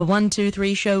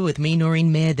123 show with me,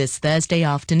 Noreen Mir, this Thursday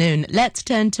afternoon. Let's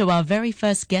turn to our very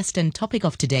first guest and topic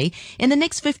of today. In the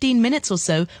next 15 minutes or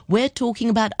so, we're talking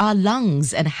about our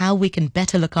lungs and how we can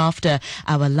better look after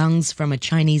our lungs from a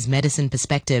Chinese medicine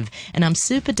perspective. And I'm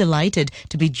super delighted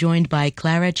to be joined by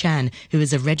Clara Chan, who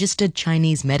is a registered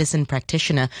Chinese medicine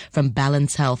practitioner from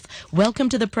Balance Health. Welcome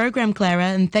to the program, Clara,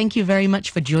 and thank you very much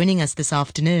for joining us this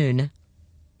afternoon.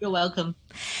 You're welcome.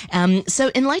 So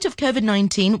in light of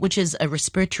COVID-19, which is a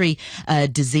respiratory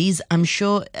disease, I'm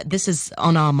sure this is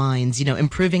on our minds. You know,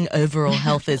 improving overall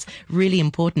health is really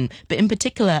important. But in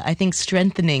particular, I think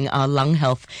strengthening our lung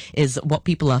health is what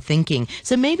people are thinking.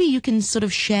 So maybe you can sort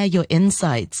of share your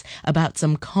insights about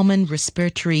some common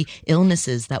respiratory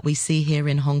illnesses that we see here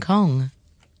in Hong Kong.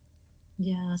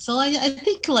 Yeah, so I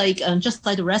think just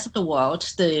like the rest of the world,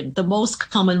 the most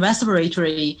common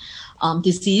respiratory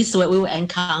disease that we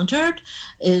encountered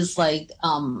is like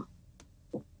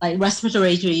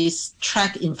respiratory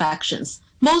tract infections.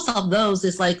 Most of those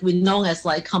is like we know as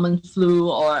like common flu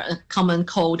or a common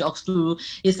cold or flu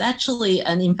is actually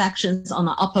an infection on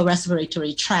the upper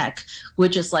respiratory tract,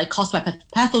 which is like caused by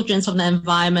pathogens from the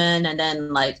environment, and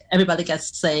then like everybody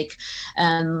gets sick,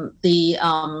 and the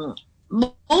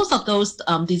most of those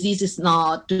diseases do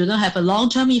not have a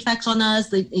long-term effects on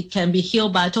us. It can be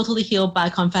totally healed by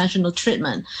conventional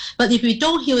treatment. But if we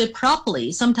don't heal it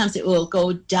properly, sometimes it will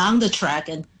go down the track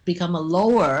and become a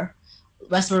lower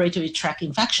respiratory tract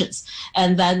infections,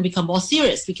 and then become more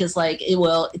serious because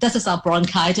this is our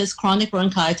bronchitis, chronic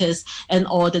bronchitis, and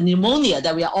or the pneumonia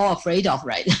that we are all afraid of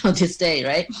right now this day,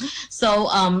 right?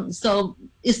 So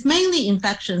it's mainly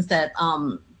infections that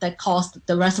cause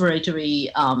the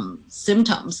respiratory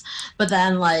symptoms. But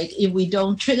then if we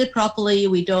don't treat it properly,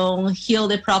 we don't heal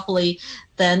it properly,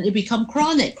 then it becomes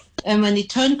chronic. And when it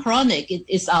turns chronic, it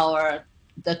is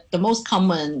the most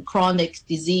common chronic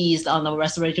disease on the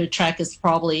respiratory tract is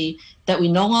probably that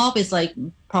we know of is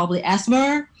probably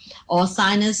asthma or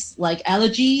sinus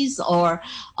allergies or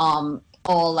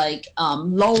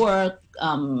lower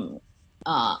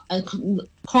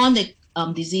chronic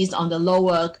disease on the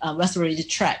lower respiratory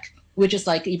tract, which is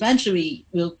eventually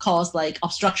will cause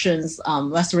obstructions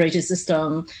respiratory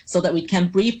system so that we can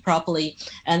breathe properly,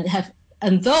 and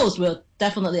those will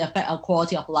definitely affect our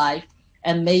quality of life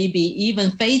and maybe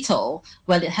even fatal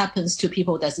when it happens to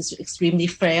people that is extremely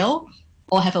frail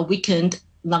or have a weakened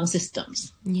lung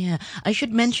systems. Yeah, I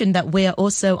should mention that we're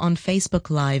also on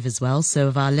Facebook Live as well. So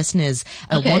if our listeners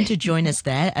want to join us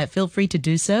there, feel free to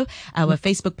do so. Our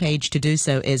Facebook page to do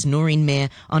so is Noreen Mir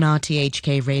on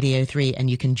RTHK Radio 3, and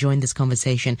you can join this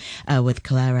conversation with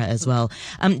Clara as well.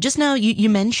 Just now, you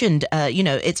mentioned,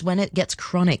 it's when it gets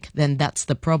chronic, then that's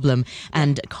the problem.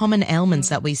 And common ailments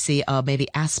that we see are maybe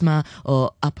asthma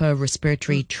or upper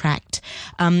respiratory tract.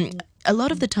 A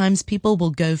lot of the times people will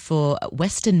go for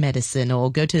Western medicine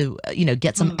or go to,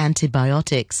 get some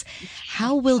antibiotics.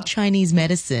 How will Chinese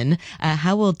medicine,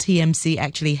 how will TMC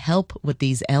actually help with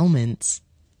these ailments?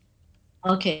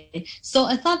 Okay, so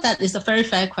I thought that is a very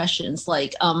fair question.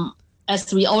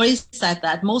 As we already said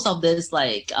that most of this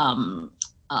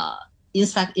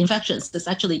infections this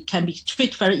actually can be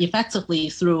treated very effectively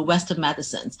through Western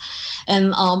medicines.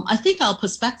 And I think our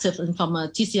perspective and from a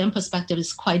TCM perspective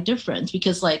is quite different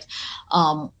because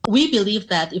we believe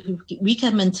that if we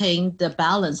can maintain the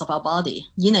balance of our body,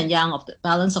 yin and yang of the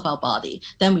balance of our body,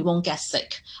 then we won't get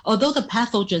sick. Although the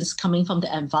pathogens coming from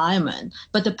the environment,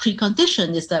 but the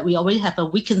precondition is that we already have a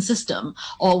weakened system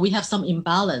or we have some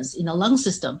imbalance in the lung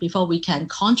system before we can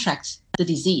contract the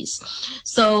disease.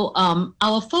 So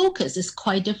our focus is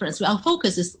quite different. So our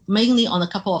focus is mainly on a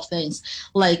couple of things.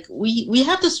 We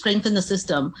have to strengthen the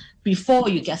system before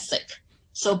you get sick.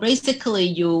 So basically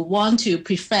you want to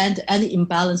prevent any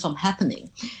imbalance from happening.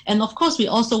 And of course, we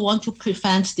also want to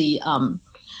prevent the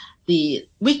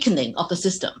weakening of the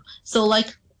system. So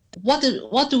what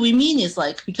do we mean is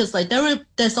because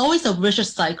there's always a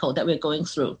vicious cycle that we're going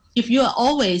through. If you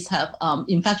always have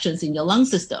infections in your lung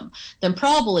system, then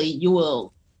probably you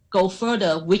will go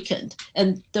further weakened.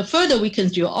 And the further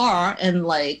weakened you are, and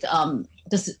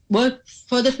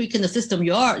further weaken the system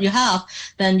you have,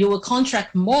 then you will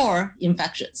contract more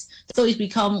infections. So it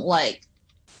become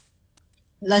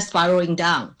less spiraling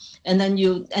down, and then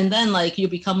you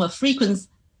become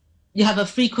you have a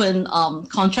frequent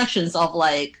contractions of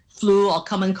flu or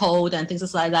common cold and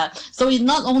things like that. So it's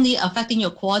not only affecting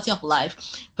your quality of life,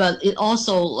 but it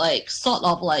also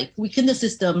weaken the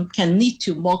system can lead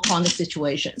to more chronic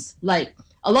situations.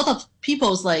 A lot of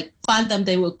people find them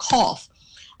they will cough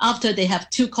after they have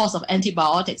 2 course of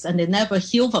antibiotics and they never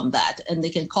heal from that, and they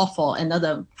can cough for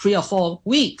another 3 or 4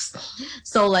 weeks.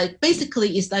 So like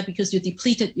basically it's that because you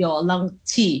depleted your lung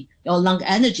qi, your lung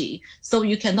energy, so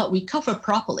you cannot recover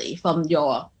properly from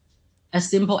your as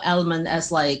simple element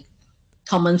as like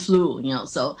common flu,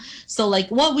 so like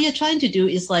what we are trying to do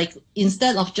is like,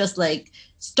 instead of just like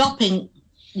stopping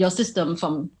your system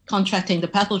from contracting the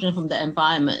pathogen from the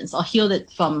environment or heal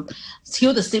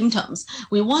the symptoms,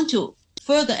 we want to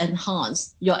further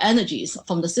enhance your energies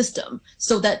from the system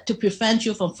so that to prevent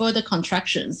you from further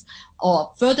contractions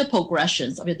or further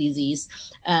progressions of your disease,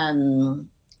 and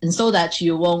so that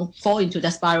you won't fall into the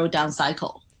spiral down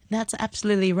cycle. That's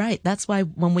absolutely right. That's why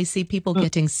when we see people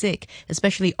getting sick,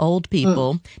 especially old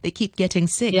people, they keep getting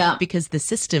sick because the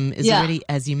system is already,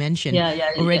 as you mentioned,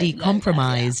 already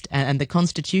compromised and the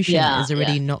constitution is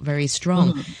already not very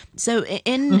strong. So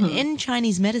in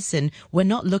Chinese medicine, we're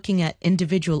not looking at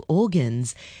individual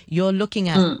organs. You're looking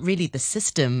at really the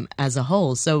system as a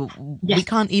whole. So we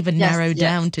can't even narrow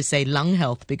down to say lung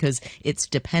health because it's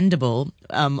dependable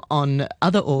on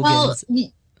other organs. Well,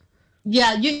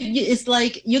 it's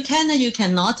like you can and you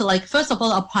cannot. Like, first of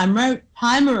all,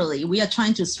 primarily, we are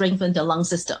trying to strengthen the lung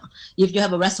system. If you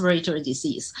have a respiratory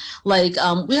disease, like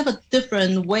we have a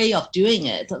different way of doing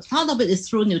it. Part of it is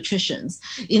through nutrition.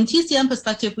 In TCM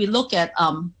perspective, we look at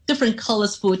different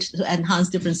colors food to enhance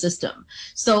different system.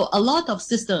 So a lot of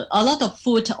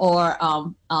food or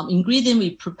ingredient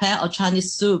we prepare our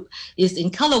Chinese soup is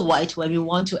in color white when we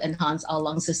want to enhance our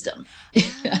lung system.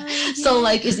 So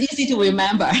like it's easy to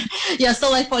remember. So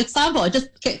like for example, just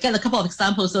get a couple of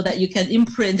examples so that you can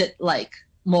imprint it like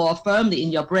more firmly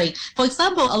in your brain. For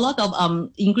example, a lot of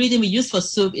ingredient we use for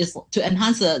soup is to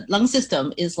enhance the lung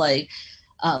system is like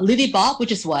lily bulb,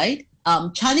 which is white,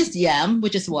 Chinese yam,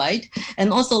 which is white,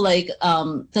 and also like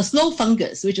the snow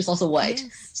fungus, which is also white.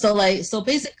 Yes. So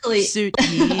basically, Sui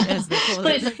Yi, as they call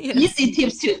it. Easy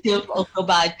tips to go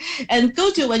by. And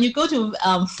when you go to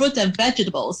fruit and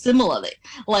vegetables, similarly,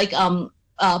 like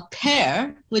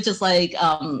pear, which is like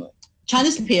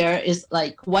Chinese pear is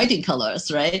like white in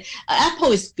colors, right?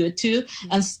 Apple is good too,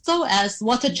 and so as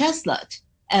water chestnut,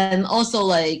 and also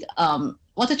like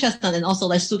water chestnut and also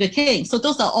like sugar cane. So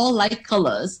those are all light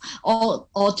colors, or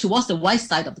towards the white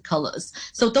side of the colors.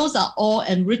 So those are all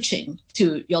enriching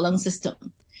to your lung system.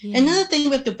 Another thing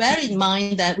we have to bear in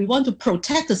mind that we want to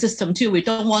protect the system too. We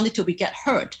don't want it to get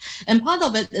hurt. And part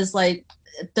of it is like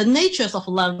the nature of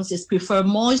lungs is prefer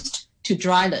moist to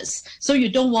dryness. So you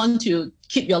don't want to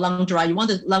keep your lung dry. You want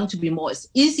the lung to be moist.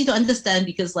 Easy to understand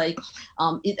because like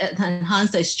it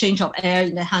enhances the exchange of air,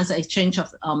 it enhances the exchange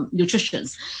of nutrition.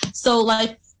 So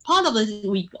like part of it,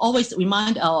 we always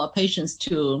remind our patients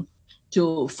to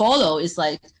follow is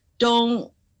like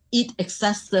don't eat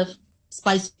excessive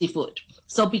spicy food.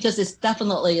 So because it's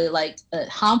definitely like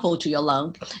harmful to your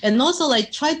lung, and also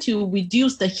like try to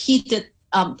reduce the heated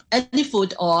any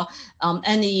food or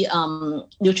any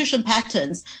nutrition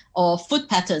patterns or food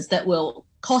patterns that will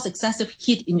cause excessive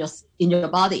heat in your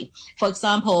body. For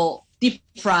example, deep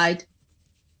fried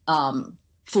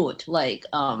food like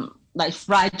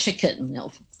fried chicken,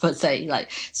 per se.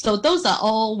 Like so, those are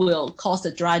all will cause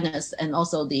the dryness and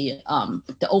also the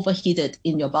overheated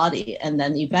in your body, and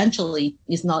then eventually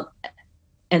it's not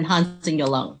enhancing your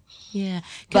lung. Yeah,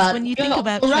 because when you think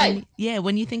about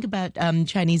when you think about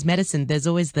Chinese medicine, there's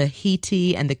always the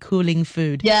heaty and the cooling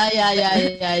food.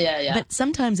 Yeah. But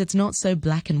sometimes it's not so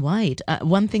black and white.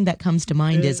 One thing that comes to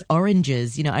mind is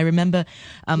oranges. You know, I remember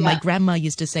my grandma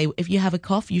used to say, if you have a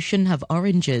cough, you shouldn't have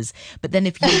oranges. But then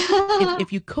if you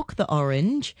if you cook the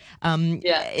orange,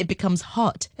 it becomes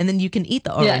hot, and then you can eat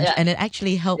the orange, and it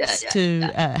actually helps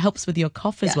helps with your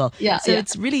cough as well. So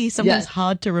it's really sometimes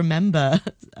hard to remember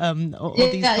all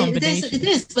these combinations. It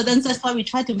is, but then that's why we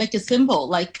try to make it simple,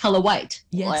 like color white.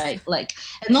 Yes. Like,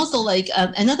 and also like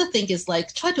another thing is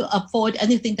like try to avoid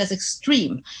anything that's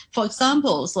extreme. For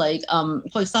examples, like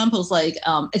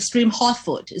extreme hot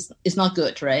food is not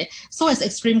good, right? So is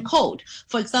extreme cold.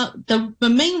 For example, the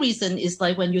main reason is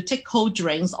like when you take cold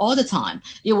drinks all the time,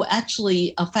 it will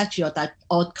actually affect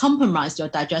or compromise your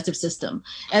digestive system.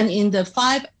 And in the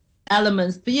 5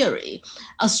 elements theory,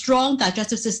 a strong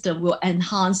digestive system will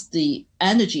enhance the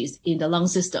energies in the lung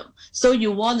system. So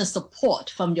you want the support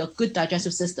from your good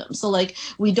digestive system. So like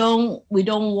we don't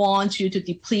want you to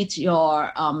deplete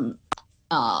your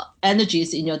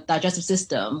energies in your digestive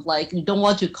system. Like you don't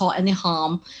want to cause any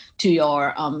harm to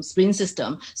your spleen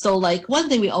system. So like one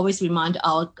thing we always remind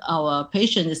our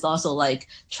patient is also like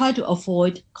try to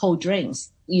avoid cold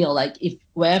drinks. Like if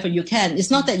wherever you can, it's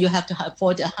not that you have to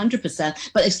avoid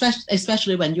 100%, but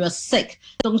especially when you are sick,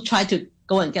 don't try to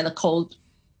go and get a cold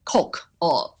Coke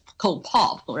or called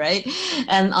pop, right?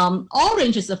 And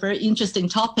orange is a very interesting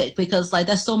topic because like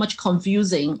there's so much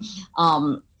confusing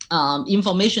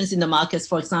informations in the markets.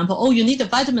 For example, oh, you need a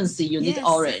vitamin C, you need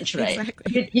orange, right?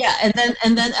 Exactly. Yeah, and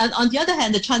then on the other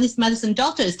hand, the Chinese medicine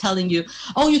doctor is telling you,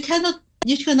 oh, you cannot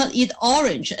eat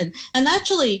orange, and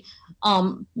actually.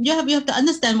 You have to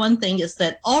understand one thing is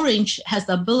that orange has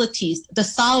the abilities, the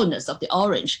sourness of the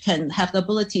orange can have the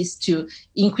abilities to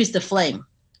increase the flame.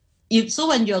 So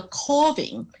when you're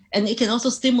coughing, and it can also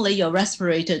stimulate your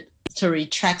respiratory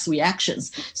tract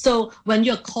reactions. So when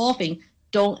you're coughing,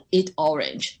 don't eat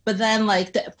orange. But then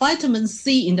like the vitamin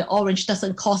C in the orange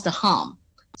doesn't cause the harm.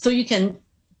 So you can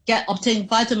obtain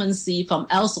vitamin C from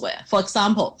elsewhere. For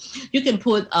example, you can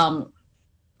put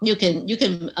you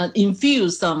can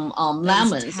infuse some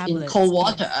lemons in cold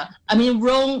water. Yes. I mean,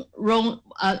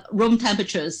 room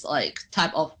temperatures like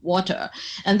type of water,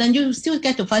 and then you still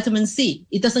get the vitamin C.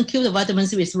 It doesn't kill the vitamin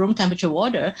C with room temperature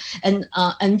water,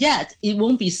 and yet it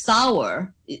won't be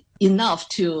sour enough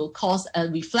to cause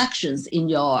reflections in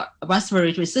your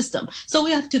respiratory system. So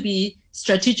we have to be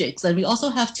strategic, and we also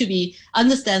have to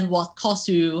understand what causes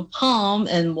you harm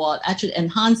and what actually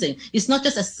enhancing. It's not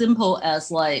just as simple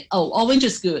as like, oh, orange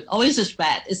is good, orange is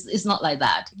bad. It's not like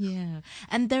that. Yeah,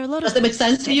 and there are a lot Does that make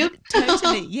sense to you?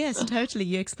 Totally, yes, totally.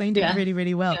 You explained it really,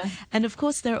 really well. Yeah. And of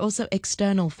course, there are also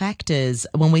external factors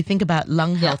when we think about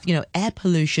lung health. You know, air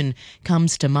pollution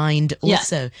comes to mind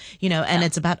also. You know, and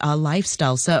it's about our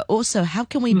lifestyle. So also, how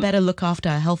can we better look after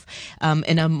our health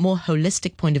in a more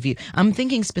holistic point of view? I'm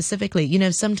thinking specifically. You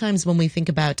know, sometimes when we think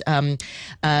about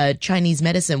Chinese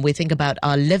medicine, we think about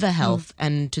our liver health,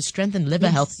 and to strengthen liver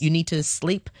health, you need to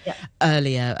sleep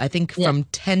earlier. I think from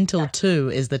 10 till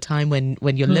 2 is the time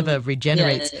when your liver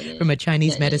regenerates from a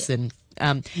Chinese medicine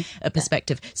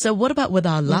perspective. So what about with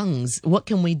our lungs? What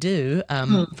can we do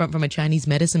from a Chinese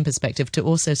medicine perspective to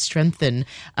also strengthen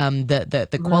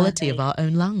the quality of our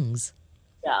own lungs?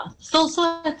 Yeah. So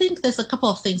I think there's a couple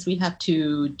of things we have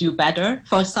to do better.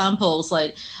 For example,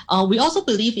 like we also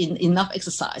believe in enough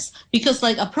exercise, because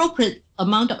like appropriate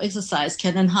amount of exercise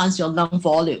can enhance your lung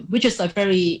volume, which is like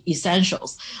very essential.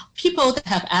 People that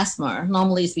have asthma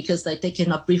normally is because like they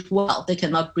cannot breathe well. They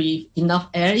cannot breathe enough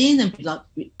air in and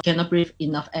cannot breathe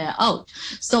enough air out.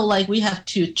 So like we have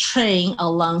to train our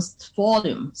lungs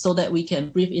volume so that we can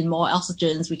breathe in more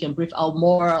oxygen, we can breathe out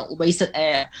more wasted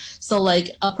air. So like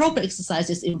appropriate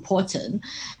exercise is important.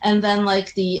 And then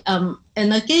like and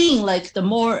again, like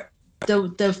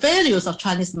the values of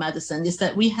Chinese medicine is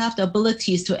that we have the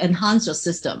abilities to enhance your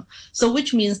system. So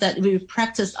which means that we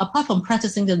practice, apart from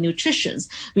practicing the nutritions,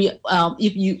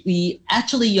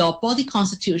 actually your body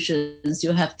constitutions,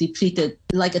 you have depleted,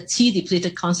 like a T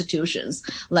depleted constitutions,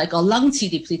 like a lung T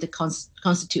depleted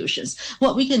constitutions.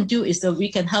 What we can do is that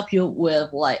we can help you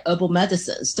with like herbal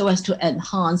medicines so as to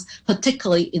enhance,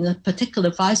 particularly in a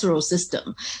particular visceral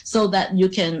system, so that you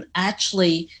can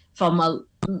actually from a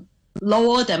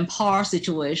lower than par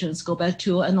situations go back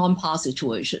to a non-par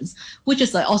situations, which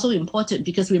is like also important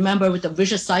because remember with the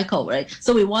vicious cycle, right?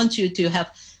 So we want you to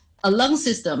have a lung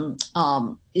system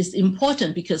is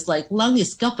important because like lung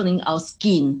is governing our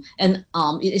skin and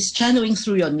it is channeling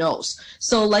through your nose.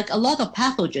 So like a lot of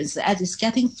pathogens that is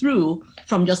getting through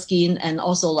from your skin and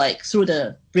also like through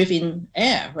the breathing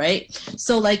air, right?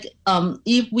 So like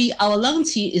if our lung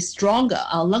T is stronger,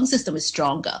 our lung system is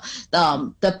stronger,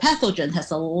 the pathogen has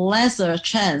a lesser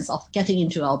chance of getting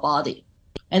into our body.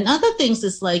 And other things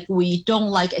is like we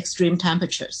don't like extreme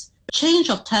temperatures. Change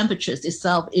of temperatures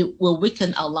itself, it will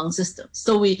weaken our lung system.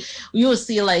 So you will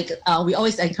see like we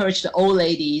always encourage the old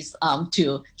ladies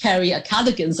to carry a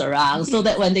cardigans around so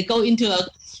that when they go into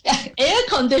air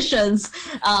conditions,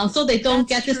 so they don't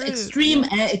get this extreme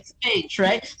air exchange,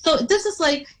 right? So this is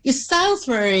like, it sounds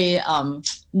very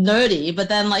nerdy, but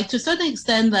then like to a certain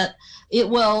extent that it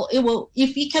will,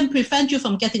 if it can prevent you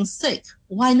from getting sick,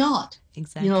 why not?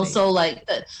 Exactly. You know, so like,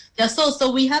 so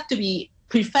we have to be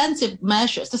preventive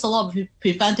measures. There's a lot of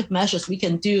preventive measures we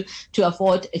can do to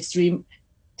avoid extreme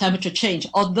temperature change.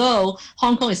 Although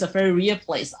Hong Kong is a very real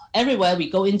place, everywhere we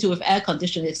go into with air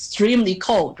conditioning, extremely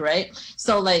cold, right?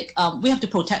 So like we have to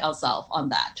protect ourselves on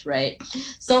that, right?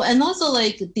 So and also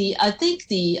like I think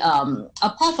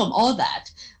apart from all that,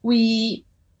 we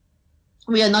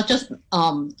are not just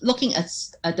looking at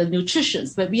the nutrition,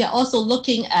 but we are also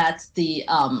looking at the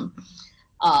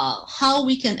how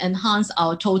we can enhance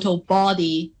our total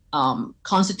body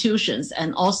constitutions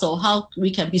and also how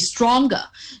we can be stronger.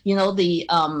 You know,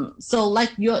 so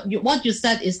like what you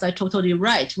said is like totally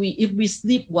right. If we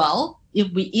sleep well,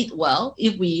 if we eat well,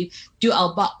 if we do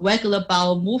our regular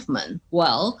bowel movement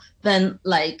well, then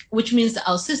like, which means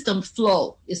our system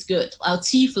flow is good, our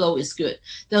Qi flow is good,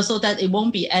 so that it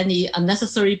won't be any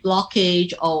unnecessary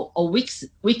blockage or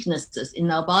weaknesses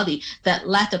in our body that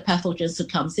let the pathogens to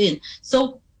comes in.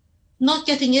 So not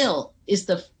getting ill is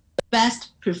the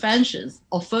best prevention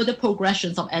or further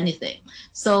progressions of anything.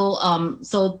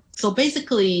 So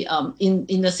basically,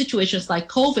 in the situations like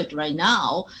COVID right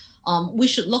now, we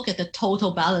should look at the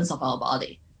total balance of our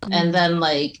body. And then,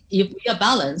 like, if we are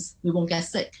balanced, we won't get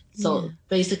sick. So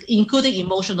basically, including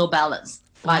emotional balance.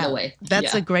 By the way,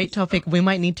 that's a great topic. We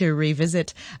might need to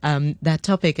revisit that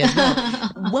topic as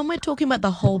well. When we're talking about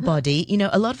the whole body, you know,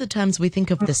 a lot of the times we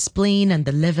think of the spleen and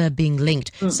the liver being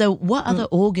linked. So what other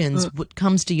organs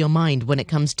comes to your mind when it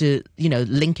comes to, you know,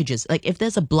 linkages? Like if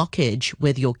there's a blockage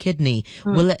with your kidney,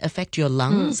 will it affect your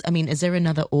lungs? I mean, is there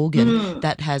another organ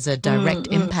that has a direct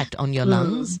impact on your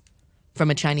lungs from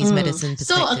a Chinese medicine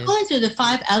perspective? So according to the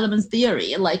 5 elements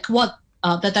theory, like what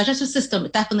the digestive system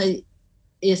definitely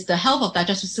is, the health of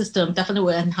digestive system definitely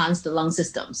will enhance the lung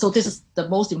system. So this is the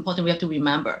most important we have to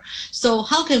remember. So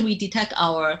how can we detect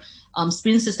our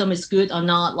spleen system is good or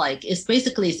not? Like it's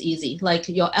easy. Like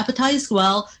your appetite is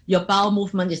well, your bowel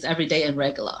movement is everyday and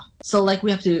regular. So like we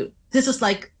have to, this is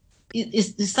like,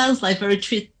 it sounds like very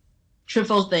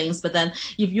trivial things, but then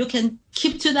if you can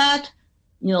keep to that,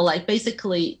 you know, like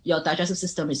basically your digestive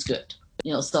system is good.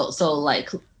 You know, so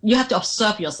like you have to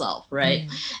observe yourself, right?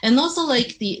 And also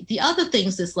like the other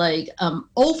things is like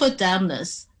over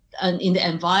dampness and in the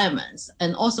environments,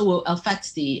 and also will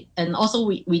affect and also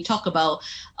we talk about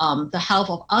the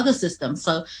health of other systems.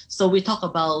 So we talk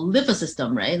about liver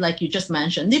system, right? Like you just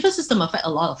mentioned, liver system affect a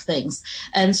lot of things,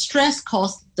 and stress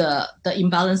causes the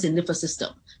imbalance in liver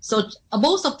system. So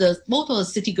most of the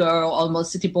city girl or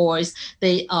most city boys,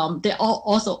 they are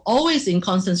also always in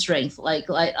constant stress, like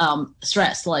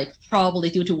stress, like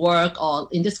probably due to work or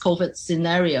in this COVID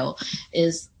scenario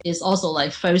is also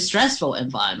like very stressful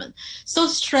environment. So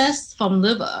stress from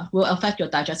liver will affect your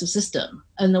digestive system,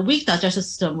 and the weak digestive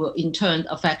system will in turn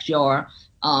affect your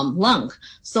lung.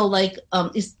 So like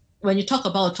it's, when you talk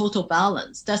about total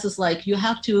balance, that's just like you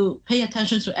have to pay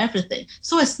attention to everything.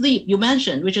 So as sleep, you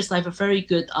mentioned, which is like a very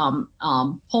good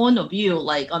point of view,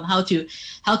 like on how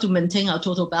to maintain our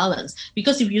total balance.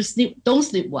 Because if you don't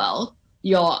sleep well,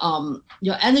 your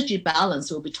energy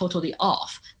balance will be totally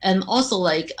off, and also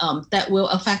like that will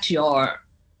affect it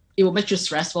will make you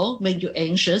stressful, make you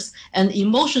anxious, and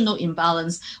emotional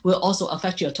imbalance will also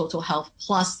affect your total health.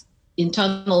 Plus,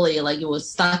 internally, like it will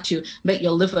start to make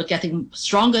your liver getting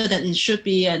stronger than it should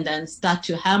be, and then start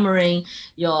to hammering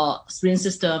your spleen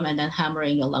system and then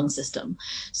hammering your lung system.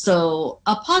 So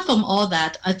apart from all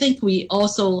that, I think we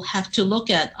also have to look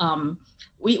at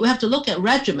we have to look at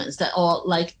regimens that are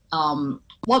like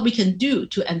what we can do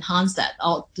to enhance that,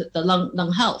 or the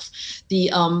lung health.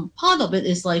 The part of it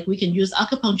is like we can use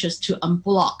acupuncture to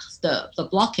unblock the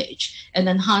blockage and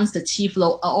enhance the Qi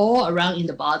flow all around in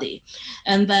the body.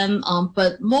 And then,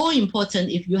 but more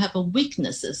important, if you have a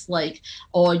weaknesses, like,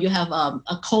 or you have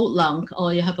a cold lung,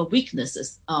 or you have a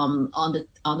weaknesses on the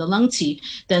lung Qi,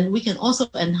 then we can also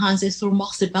enhance it through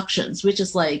moxibuctions, which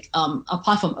is like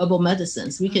apart from herbal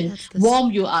medicines, we can warm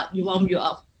you up.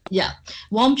 Yeah,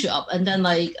 warm you up, and then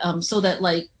like so that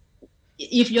like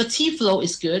if your Qi flow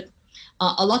is good,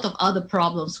 a lot of other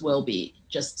problems will be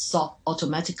just solved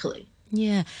automatically.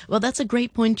 Yeah, well, that's a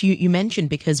great point you mentioned,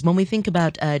 because when we think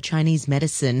about Chinese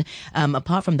medicine,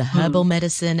 apart from the herbal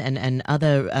medicine and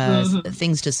other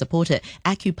things to support it,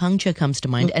 acupuncture comes to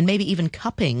mind, and maybe even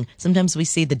cupping. Sometimes we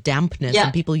see the dampness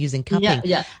and people using cupping.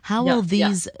 How will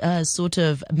these sort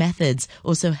of methods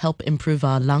also help improve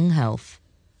our lung health?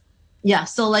 Yeah,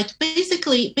 so like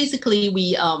basically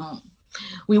we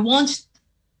want,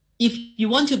 if you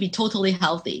want to be totally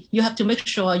healthy, you have to make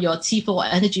sure your Qi flow or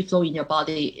energy flow in your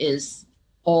body is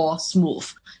all smooth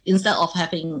instead of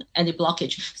having any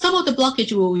blockage. Some of the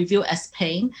blockage will reveal as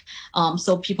pain,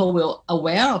 so people will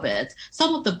aware of it.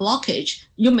 Some of the blockage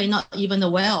you may not even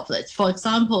aware of it. For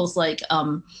example, like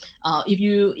if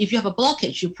you have a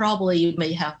blockage, you probably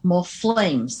may have more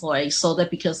flames, like so that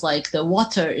because like the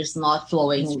water is not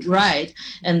flowing right,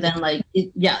 and then like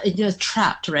it is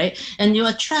trapped, right? And you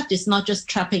are trapped. It's not just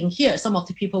trapping here. Some of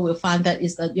the people will find that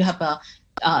is that you have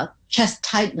a chest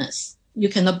tightness. You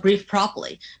cannot breathe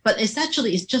properly, but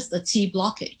essentially it's just a Qi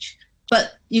blockage.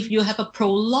 But if you have a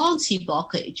prolonged Qi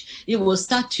blockage, it will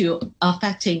start to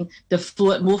affecting the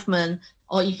fluid movement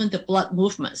or even the blood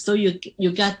movement. So you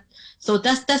get, so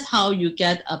that's how you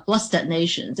get a blood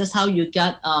stagnation. That's how you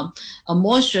get a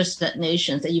moisture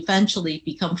stagnation that eventually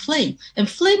become flame. And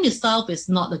flame itself is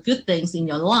not a good thing in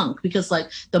your lung, because like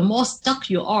the more stuck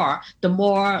you are, the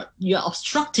more you're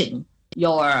obstructing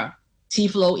your T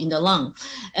flow in the lung.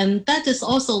 And that is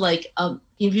also like,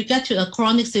 if you get to a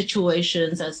chronic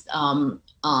situations as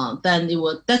then it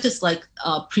would, that is like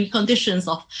preconditions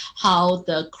of how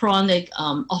the chronic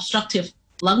obstructive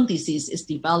lung disease is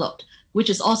developed, which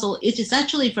is also, it is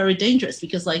actually very dangerous,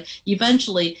 because like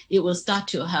eventually it will start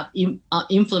to have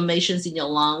inflammations in your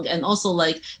lung, and also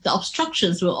like the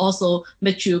obstructions will also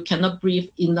make you cannot breathe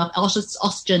enough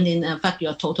oxygen in and affect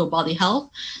your total body health.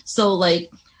 So like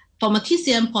from a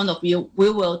TCM point of view,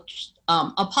 we will,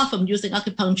 apart from using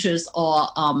acupunctures or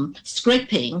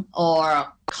scraping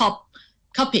or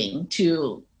cupping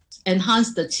to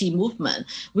enhance the T movement,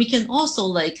 we can also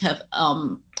like have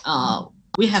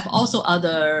we have also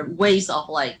other ways of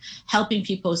like helping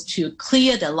people to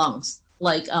clear their lungs,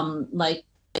 like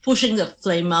pushing the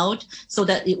flame out so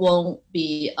that it won't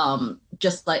be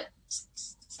just like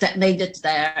stagnated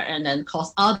there and then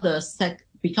cause other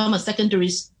become a secondary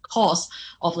cause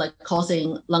of like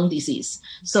causing lung disease.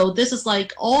 So this is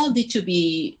like all need to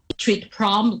be treated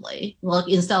promptly, like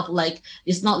instead of like,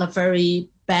 it's not a very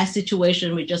bad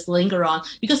situation we just linger on,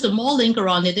 because the more linger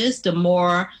on it is, the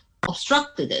more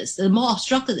obstructed it is. The more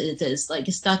obstructed it is, like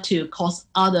it start to cause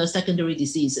other secondary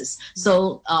diseases.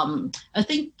 So I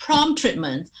think prompt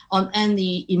treatment on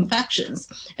any infections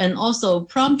and also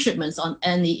prompt treatments on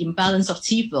any imbalance of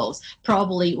T flows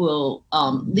probably will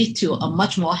lead to a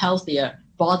much more healthier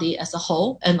body as a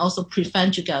whole, and also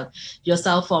prevent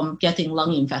yourself from getting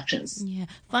lung infections. Yeah.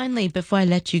 Finally, before I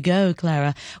let you go,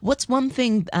 Clara, what's one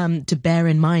thing to bear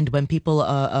in mind when people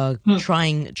are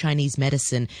trying Chinese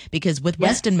medicine? Because with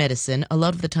Western medicine, a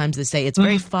lot of the times they say it's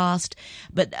very fast,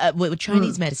 but with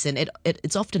Chinese medicine,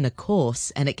 it's often a course,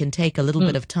 and it can take a little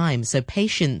bit of time. So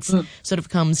patience sort of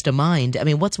comes to mind. I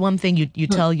mean, what's one thing you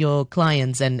tell your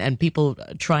clients and people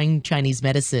trying Chinese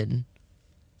medicine?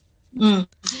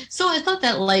 So I thought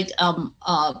that like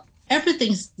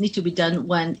everything needs to be done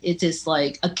when it is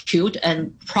like acute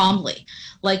and promptly.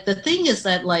 Like the thing is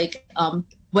that like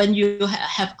when you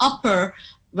have upper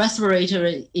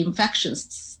respiratory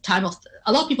infections, a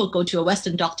lot of people go to a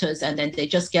Western doctors and then they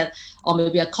just get, or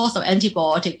maybe a course of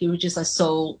antibiotic, which is like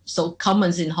so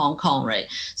common in Hong Kong, right?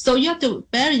 So you have to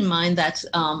bear in mind that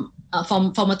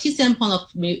from a TCM point of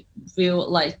view,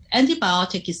 like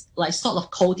antibiotic is like sort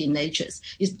of cold in nature.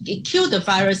 It kills the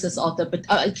viruses or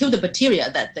kill the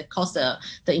bacteria that cause the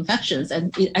infections,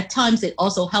 and at times it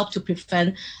also helps to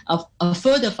prevent a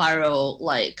further viral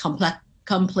like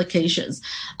complications.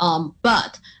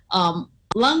 But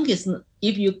lung is,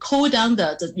 if you cool down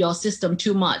your system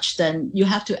too much, then you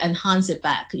have to enhance it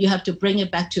back. You have to bring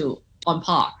it back to on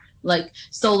par. Like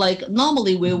so, like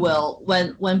normally we will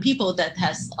when people that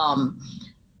has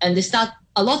and they start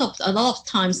a lot of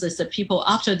times is that people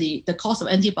after the course of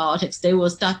antibiotics, they will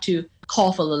start to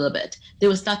cough a little bit. They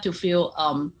will start to feel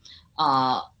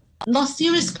not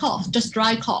serious cough, just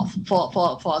dry cough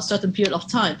for a certain period of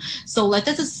time. So like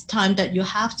that is time that you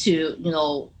have to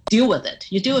deal with it.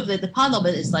 You deal with it. The part of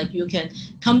it is like you can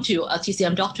come to a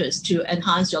TCM doctors to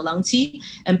enhance your lung T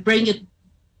and bring it.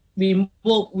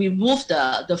 Remove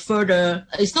the further,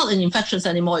 it's not an infections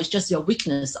anymore, it's just your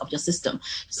weakness of your system.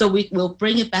 So we will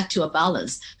bring it back to a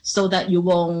balance so that you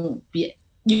will be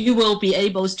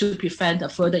able to prevent the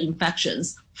further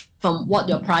infections from what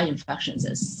your prior infections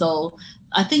is. So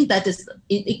I think that is,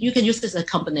 you can use this as a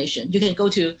combination. You can go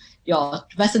to your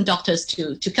Western doctors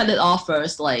to cut it off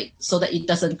first, like so that it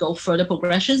doesn't go further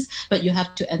progressions, but you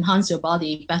have to enhance your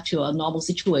body back to a normal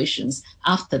situations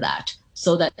after that,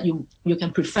 so that you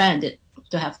can prevent it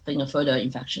to having further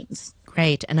infections.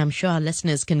 Great. And I'm sure our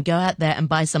listeners can go out there and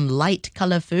buy some light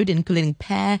color food, including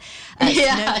pear,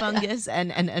 snow fungus,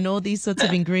 and all these sorts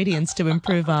of ingredients to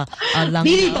improve our lung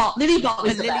health. Lilybop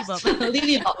is the best.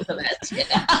 Lilybop is the best.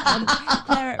 Yeah.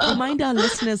 Clara, remind our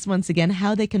listeners once again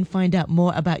how they can find out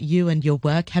more about you and your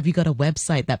work. Have you got a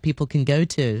website that people can go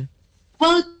to?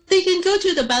 Well, they can go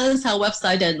to the Balance Health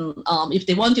website, and if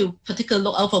they want to particularly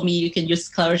look out for me, you can use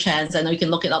Clara Chance, and you can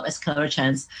look it up as Clara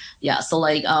Chance. Yeah, so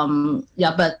like,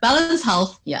 but Balance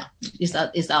Health,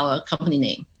 is our company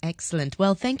name. Excellent.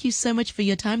 Well, thank you so much for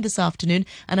your time this afternoon,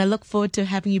 and I look forward to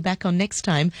having you back on next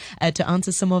time to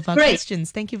answer some of our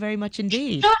questions. Thank you very much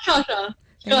indeed. Sure.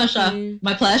 Thank you.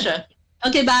 My pleasure.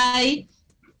 Okay, bye.